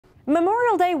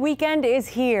Memorial Day weekend is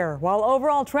here. While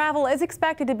overall travel is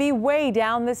expected to be way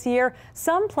down this year,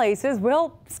 some places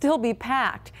will still be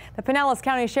packed. The Pinellas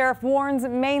County Sheriff warns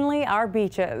mainly our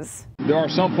beaches. There are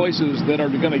some places that are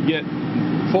going to get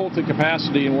full to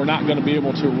capacity, and we're not going to be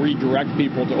able to redirect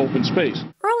people to open space.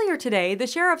 Earlier today, the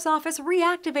Sheriff's Office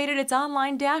reactivated its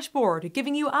online dashboard,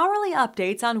 giving you hourly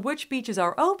updates on which beaches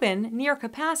are open, near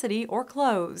capacity, or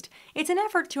closed. It's an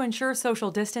effort to ensure social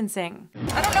distancing.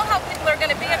 I don't know how people are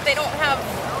going to be if they don't have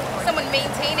someone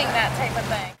maintaining that type of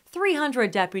thing.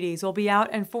 300 deputies will be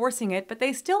out enforcing it, but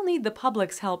they still need the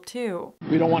public's help too.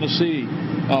 We don't want to see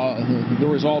the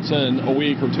results in a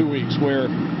week or 2 weeks where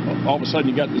all of a sudden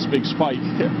you got this big spike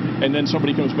and then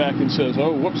somebody comes back and says,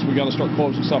 oh, whoops, we got to start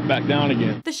closing stuff back down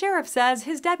again. The sheriff says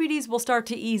his deputies will start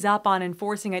to ease up on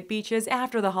enforcing at beaches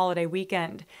after the holiday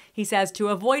weekend. He says to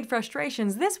avoid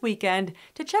frustrations this weekend,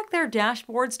 to check their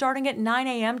dashboard starting at 9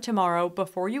 a.m. tomorrow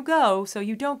before you go so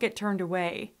you don't get turned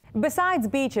away. Besides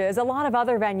beaches, a lot of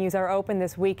other venues are open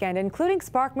this weekend, including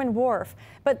Sparkman Wharf.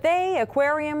 But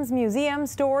aquariums, museums,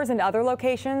 stores, and other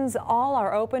locations all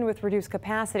are open with reduced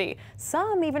capacity.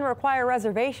 Some even require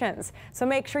reservations. So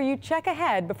make sure you check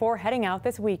ahead before heading out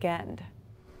this weekend.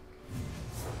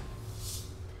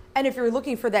 And if you're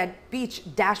looking for that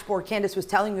beach dashboard Candice was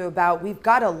telling you about, we've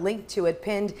got a link to it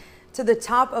pinned to the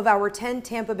top of our 10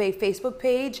 Tampa Bay Facebook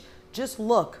page. Just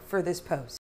look for this post.